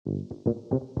Hi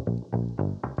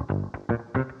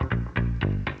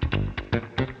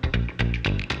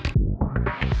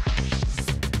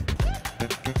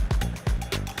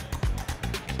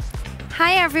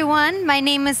everyone, my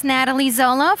name is Natalie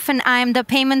Tzolov and I'm the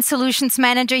Payment Solutions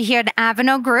Manager here at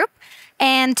Avinode Group.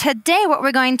 And today what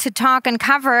we're going to talk and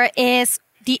cover is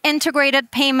the integrated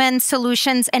payment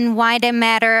solutions and why they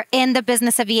matter in the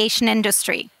business aviation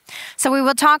industry. So we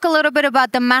will talk a little bit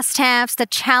about the must-haves, the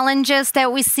challenges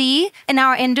that we see in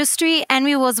our industry, and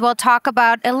we will as well talk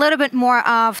about a little bit more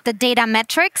of the data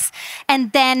metrics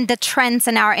and then the trends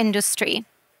in our industry.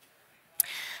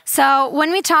 So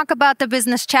when we talk about the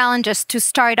business challenges, to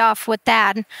start off with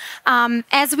that,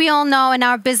 as we all know in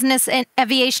our business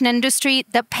aviation industry,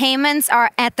 the payments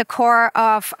are at the core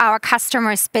of our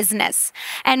customers' business.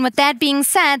 And with that being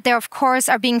said, they of course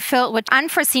are being filled with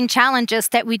unforeseen challenges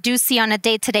that we do see on a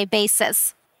day-to-day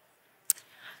basis.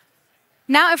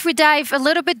 Now, if we dive a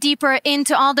little bit deeper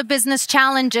into all the business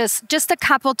challenges, just a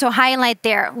couple to highlight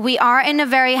there. We are in a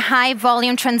very high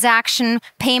volume transaction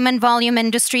payment volume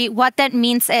industry. What that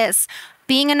means is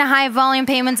being in a high volume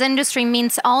payments industry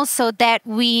means also that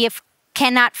we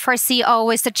cannot foresee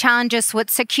always the challenges with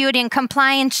security and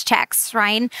compliance checks,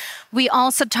 right? We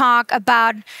also talk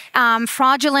about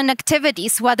fraudulent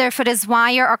activities, whether if it is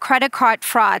wire or credit card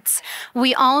frauds.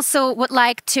 We also would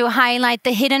like to highlight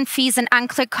the hidden fees and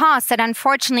unclear costs that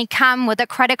unfortunately come with a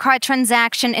credit card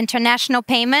transaction, international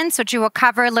payments, which we will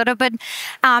cover a little bit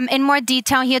in more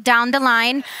detail here down the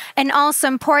line. And also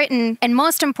important, and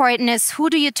most important, is who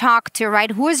do you talk to,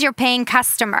 right? Who is your paying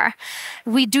customer?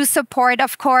 We do support,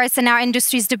 of course, in our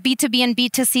industries, the B2B and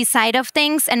B2C side of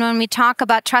things. And when we talk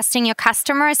about trusting your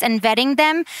customers and vetting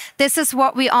them, this is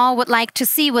what we all would like to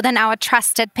see within our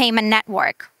trusted payment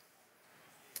network.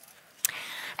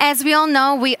 As we all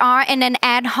know, we are in an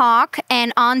ad hoc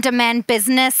and on-demand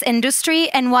business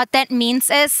industry. And what that means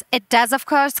is it does, of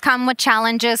course, come with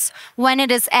challenges when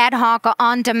it is ad hoc or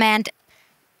on-demand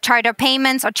charter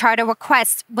payments or charter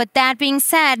requests. With that being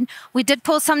said, we did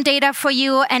pull some data for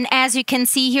you, and as you can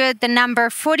see here, the number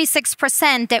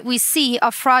 46% that we see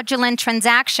of fraudulent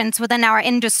transactions within our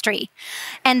industry.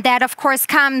 And that of course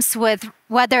comes with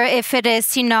whether if it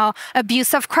is,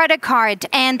 abuse of credit card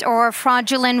and or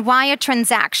fraudulent wire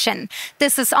transaction.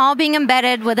 This is all being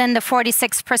embedded within the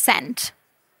 46%.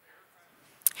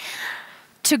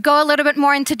 To go a little bit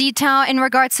more into detail in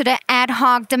regards to the ad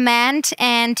hoc demand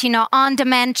and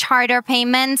on-demand charter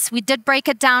payments, we did break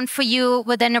it down for you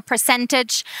within a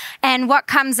percentage. And what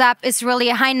comes up is really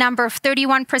a high number of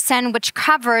 31%, which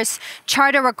covers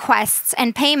charter requests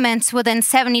and payments within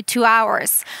 72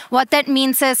 hours. What that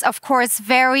means is, of course,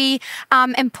 very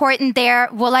important there.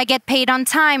 Will I get paid on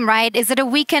time, right? Is it a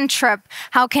weekend trip?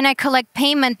 How can I collect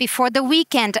payment before the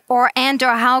weekend? Or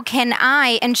how can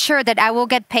I ensure that I will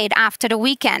get paid after the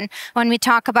weekend? When we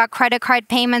talk about credit card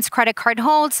payments, credit card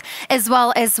holds, as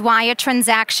well as wire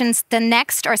transactions the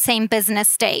next or same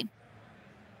business day.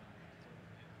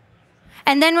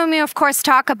 And then when we, of course,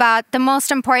 talk about the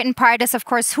most important part is, of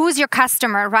course, who's your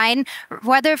customer, right?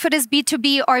 Whether if it is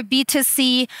B2B or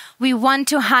B2C, we want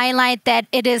to highlight that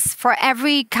it is for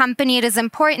every company, it is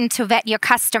important to vet your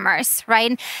customers,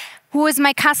 right? Who is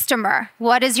my customer?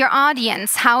 What is your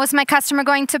audience? How is my customer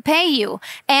going to pay you?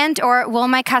 And or will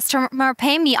my customer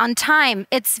pay me on time?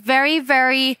 It's very,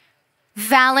 very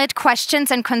valid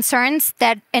questions and concerns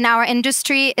that in our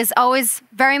industry is always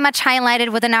very much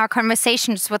highlighted within our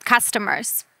conversations with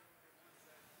customers.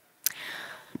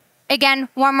 Again,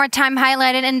 one more time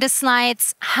highlighted in the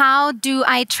slides, how do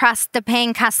I trust the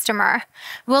paying customer?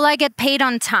 Will I get paid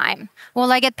on time? Will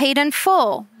I get paid in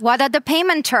full? What are the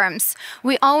payment terms?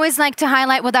 We always like to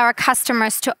highlight with our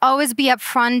customers to always be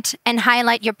upfront and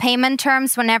highlight your payment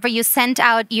terms whenever you send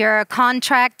out your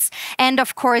contracts and,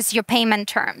 of course, your payment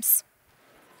terms.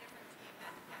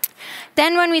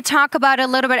 Then when we talk about a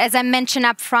little bit, as I mentioned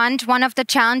up front, one of the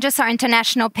challenges are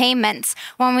international payments.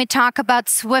 When we talk about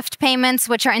SWIFT payments,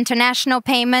 which are international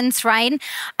payments, right?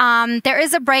 There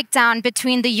is a breakdown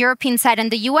between the European side and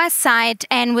the US side.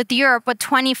 And with Europe, with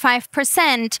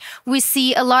 25%, we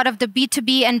see a lot of the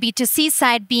B2B and B2C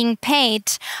side being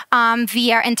paid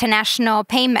via international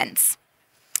payments.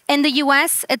 In the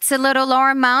US, it's a little lower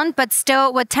amount, but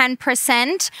still with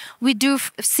 10%, we do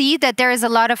see that there is a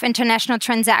lot of international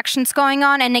transactions going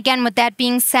on. And again, with that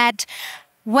being said,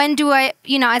 when do I,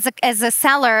 as a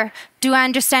seller, do I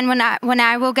understand when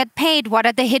I will get paid? What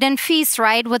are the hidden fees,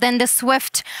 right? Within the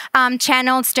SWIFT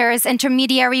channels, there's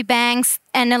intermediary banks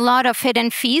and a lot of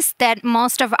hidden fees that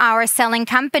most of our selling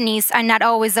companies are not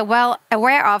always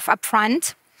aware of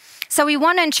upfront. So we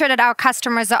want to ensure that our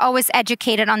customers are always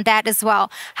educated on that as well.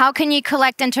 How can you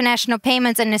collect international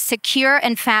payments in a secure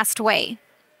and fast way?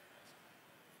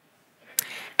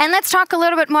 And let's talk a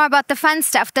little bit more about the fun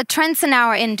stuff, the trends in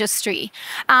our industry.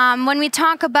 When we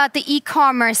talk about the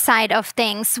e-commerce side of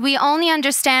things, we only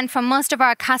understand from most of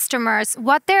our customers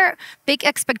what their big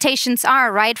expectations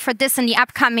are, right, for this in the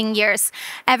upcoming years.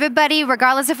 Everybody,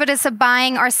 regardless if it is a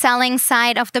buying or selling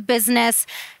side of the business,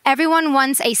 everyone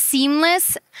wants a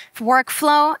seamless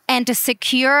workflow and a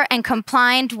secure and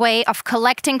compliant way of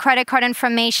collecting credit card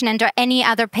information and or any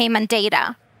other payment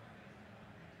data.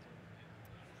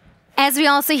 As we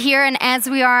also hear and as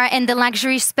we are in the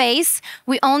luxury space,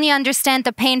 we only understand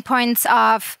the pain points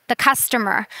of the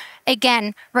customer.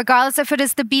 Again, regardless if it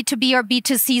is the B2B or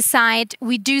B2C side,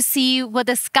 we do see with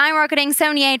the skyrocketing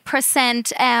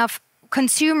 78% of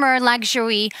consumer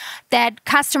luxury that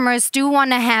customers do want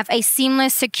to have a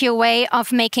seamless, secure way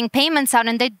of making payments out,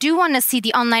 and they do want to see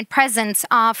the online presence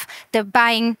of the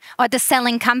buying or the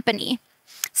selling company.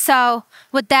 So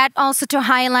with that, also to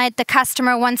highlight, the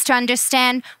customer wants to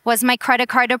understand, was my credit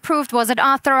card approved? Was it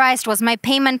authorized? Was my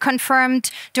payment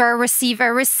confirmed? Do I receive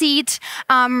a receipt?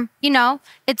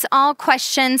 It's all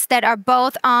questions that are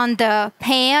both on the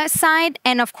payer side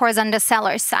and, of course, on the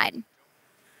seller side.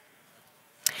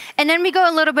 And then we go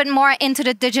a little bit more into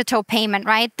the digital payment,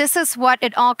 right? This is what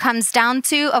it all comes down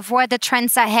to of where the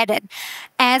trends are headed.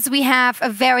 As we have a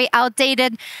very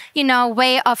outdated,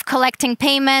 way of collecting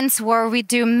payments where we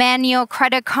do manual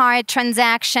credit card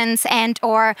transactions and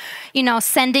or,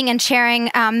 sending and sharing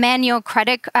manual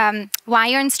credit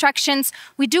wire instructions,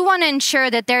 we do want to ensure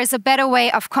that there is a better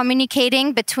way of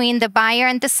communicating between the buyer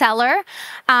and the seller,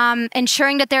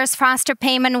 ensuring that there's faster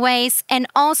payment ways, and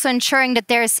also ensuring that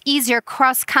there's easier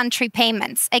cross-country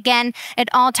payments. Again, it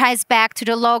all ties back to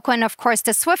the local and, of course,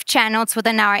 the SWIFT channels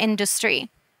within our industry.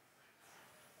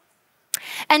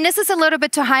 And this is a little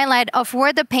bit to highlight of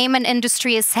where the payment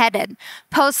industry is headed.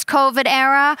 Post-COVID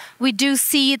era, we do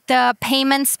see the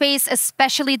payment space,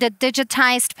 especially the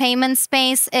digitized payment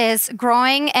space, is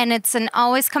growing, and it's an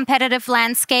always competitive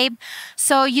landscape.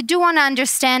 So you do want to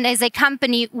understand as a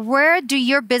company, where do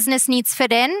your business needs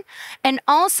fit in? And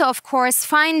also, of course,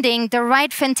 finding the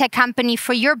right fintech company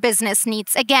for your business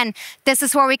needs. Again, this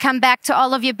is where we come back to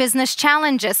all of your business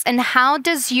challenges. And how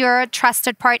does your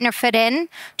trusted partner fit in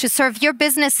to serve your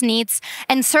business needs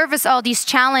and service all these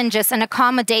challenges and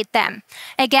accommodate them?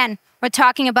 Again, we're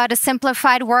talking about a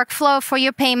simplified workflow for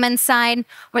your payment side.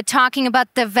 We're talking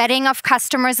about the vetting of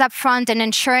customers up front and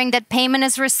ensuring that payment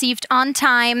is received on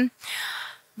time.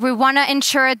 We want to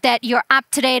ensure that you're up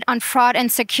to date on fraud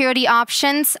and security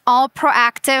options, all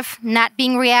proactive, not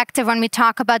being reactive when we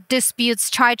talk about disputes,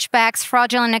 chargebacks,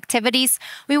 fraudulent activities.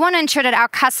 We want to ensure that our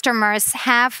customers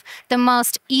have the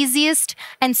most easiest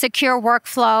and secure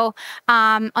workflow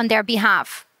on their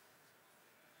behalf.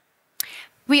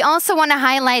 We also want to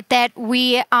highlight that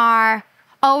we are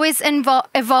always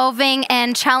evolving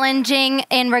and challenging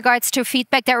in regards to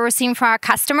feedback that we're receiving from our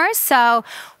customers. So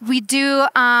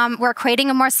we're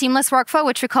creating a more seamless workflow,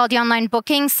 which we call the online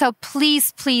booking. So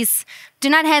please, please do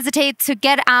not hesitate to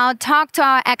get out, talk to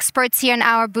our experts here in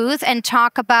our booth, and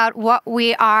talk about what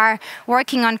we are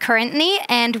working on currently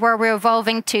and where we're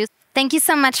evolving to. Thank you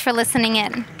so much for listening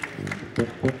in.